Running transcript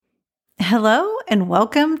Hello and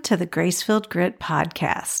welcome to the Grace-Filled Grit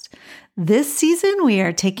podcast. This season, we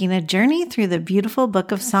are taking a journey through the beautiful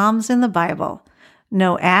book of Psalms in the Bible.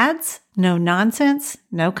 No ads, no nonsense,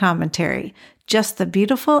 no commentary, just the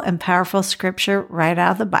beautiful and powerful scripture right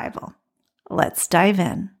out of the Bible. Let's dive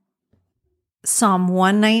in. Psalm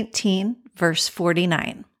 119, verse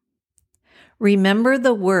 49. Remember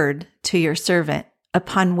the word to your servant,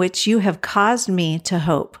 upon which you have caused me to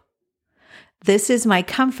hope. This is my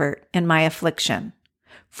comfort in my affliction,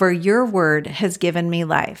 for your word has given me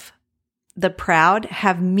life. The proud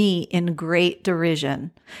have me in great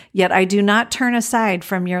derision, yet I do not turn aside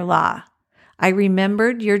from your law. I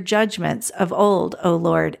remembered your judgments of old, O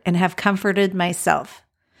Lord, and have comforted myself.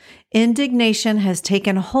 Indignation has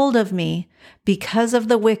taken hold of me because of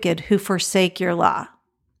the wicked who forsake your law.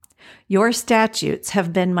 Your statutes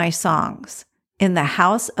have been my songs. In the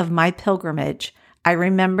house of my pilgrimage, I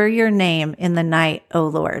remember your name in the night, O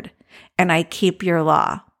Lord, and I keep your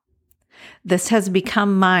law. This has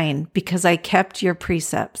become mine because I kept your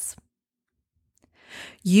precepts.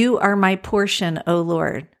 You are my portion, O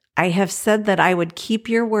Lord. I have said that I would keep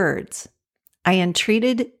your words. I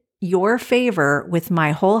entreated your favor with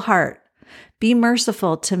my whole heart. Be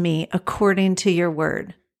merciful to me according to your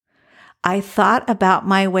word. I thought about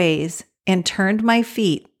my ways and turned my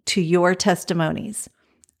feet to your testimonies.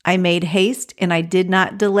 I made haste and I did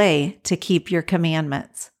not delay to keep your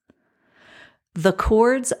commandments. The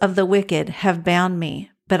cords of the wicked have bound me,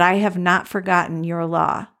 but I have not forgotten your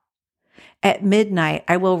law. At midnight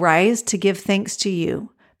I will rise to give thanks to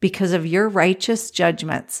you because of your righteous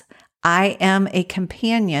judgments. I am a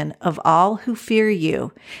companion of all who fear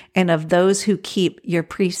you and of those who keep your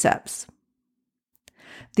precepts.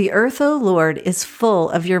 The earth, O Lord, is full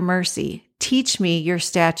of your mercy. Teach me your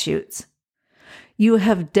statutes. You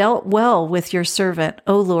have dealt well with your servant,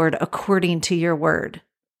 O Lord, according to your word.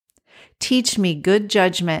 Teach me good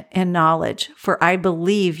judgment and knowledge, for I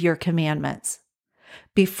believe your commandments.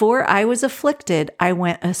 Before I was afflicted, I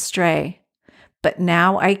went astray, but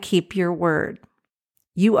now I keep your word.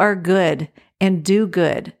 You are good and do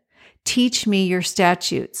good. Teach me your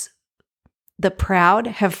statutes. The proud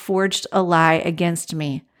have forged a lie against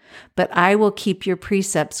me, but I will keep your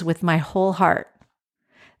precepts with my whole heart.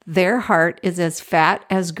 Their heart is as fat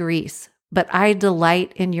as grease, but I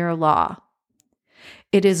delight in your law.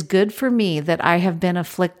 It is good for me that I have been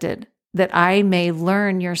afflicted, that I may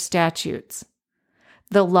learn your statutes.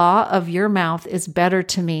 The law of your mouth is better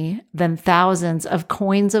to me than thousands of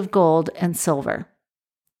coins of gold and silver.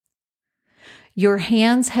 Your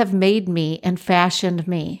hands have made me and fashioned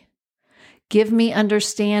me. Give me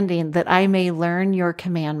understanding that I may learn your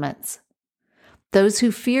commandments. Those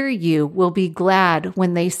who fear you will be glad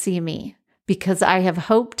when they see me, because I have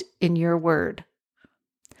hoped in your word.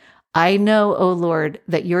 I know, O Lord,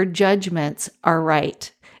 that your judgments are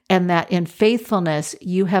right, and that in faithfulness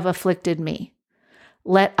you have afflicted me.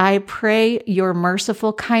 Let, I pray, your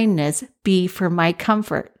merciful kindness be for my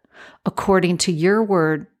comfort, according to your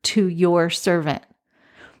word to your servant.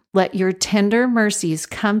 Let your tender mercies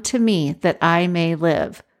come to me that I may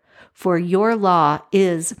live, for your law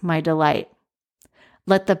is my delight.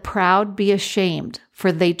 Let the proud be ashamed,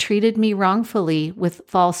 for they treated me wrongfully with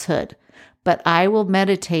falsehood, but I will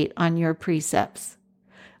meditate on your precepts.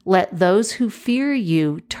 Let those who fear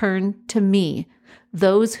you turn to me,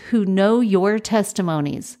 those who know your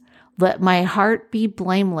testimonies. Let my heart be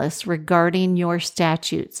blameless regarding your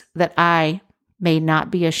statutes, that I may not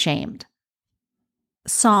be ashamed.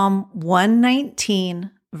 Psalm 119,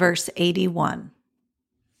 verse 81.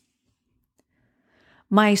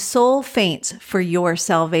 My soul faints for your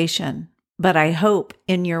salvation, but I hope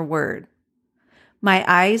in your word. My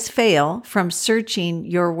eyes fail from searching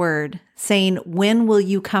your word, saying, when will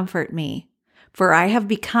you comfort me? For I have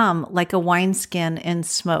become like a wineskin in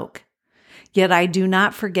smoke, yet I do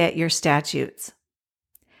not forget your statutes.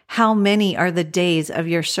 How many are the days of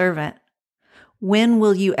your servant? When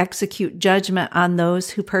will you execute judgment on those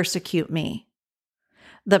who persecute me?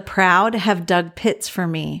 The proud have dug pits for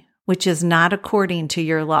me, which is not according to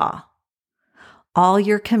your law. All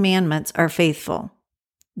your commandments are faithful.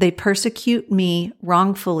 They persecute me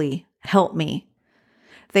wrongfully. Help me.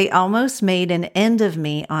 They almost made an end of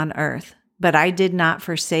me on earth, but I did not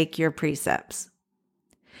forsake your precepts.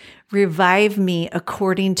 Revive me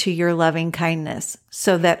according to your loving kindness,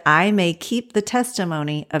 so that I may keep the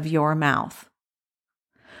testimony of your mouth.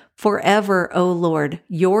 Forever, O Lord,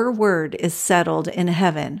 your word is settled in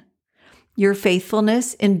heaven. Your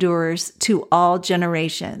faithfulness endures to all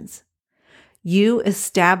generations. You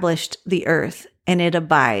established the earth, and it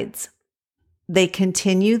abides. They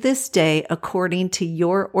continue this day according to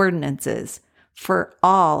your ordinances for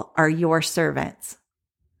all are your servants.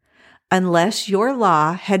 Unless your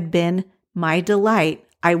law had been my delight,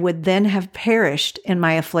 I would then have perished in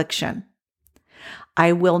my affliction.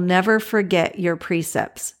 I will never forget your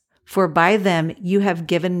precepts, for by them you have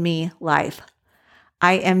given me life.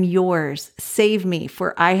 I am yours. Save me,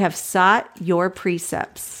 for I have sought your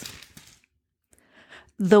precepts.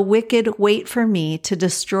 The wicked wait for me to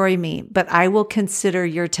destroy me, but I will consider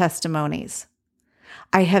your testimonies.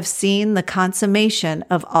 I have seen the consummation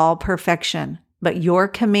of all perfection, but your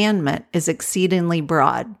commandment is exceedingly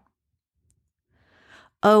broad.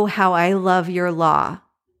 Oh, how I love your law.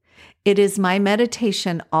 It is my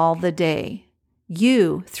meditation all the day.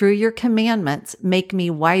 You, through your commandments, make me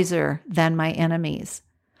wiser than my enemies,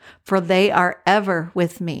 for they are ever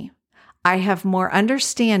with me. I have more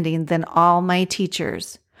understanding than all my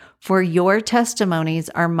teachers, for your testimonies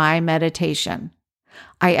are my meditation.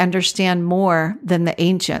 I understand more than the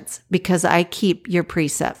ancients, because I keep your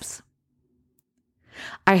precepts.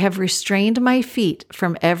 I have restrained my feet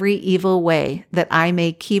from every evil way, that I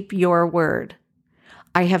may keep your word.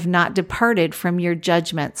 I have not departed from your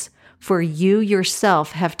judgments, for you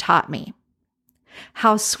yourself have taught me.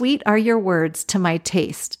 How sweet are your words to my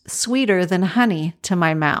taste, sweeter than honey to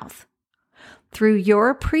my mouth. Through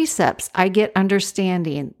your precepts I get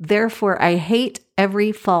understanding, therefore I hate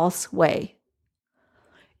every false way.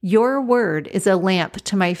 Your word is a lamp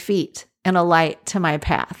to my feet and a light to my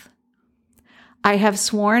path. I have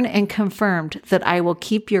sworn and confirmed that I will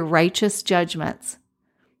keep your righteous judgments.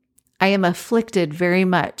 I am afflicted very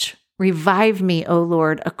much. Revive me, O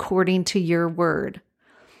Lord, according to your word.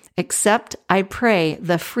 Accept, I pray,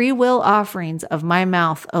 the free will offerings of my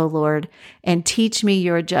mouth, O Lord, and teach me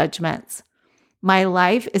your judgments. My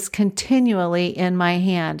life is continually in my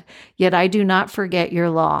hand, yet I do not forget your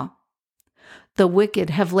law. The wicked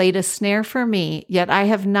have laid a snare for me, yet I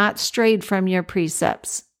have not strayed from your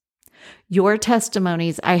precepts. Your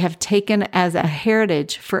testimonies I have taken as a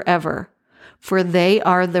heritage forever, for they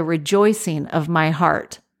are the rejoicing of my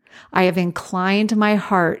heart. I have inclined my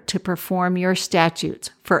heart to perform your statutes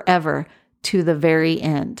forever to the very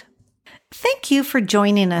end. Thank you for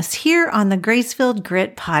joining us here on the Grace-Filled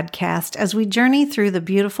Grit podcast as we journey through the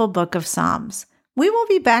beautiful book of Psalms. We will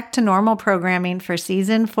be back to normal programming for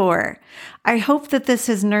season 4. I hope that this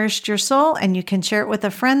has nourished your soul and you can share it with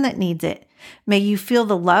a friend that needs it. May you feel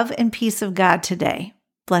the love and peace of God today.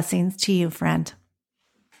 Blessings to you, friend.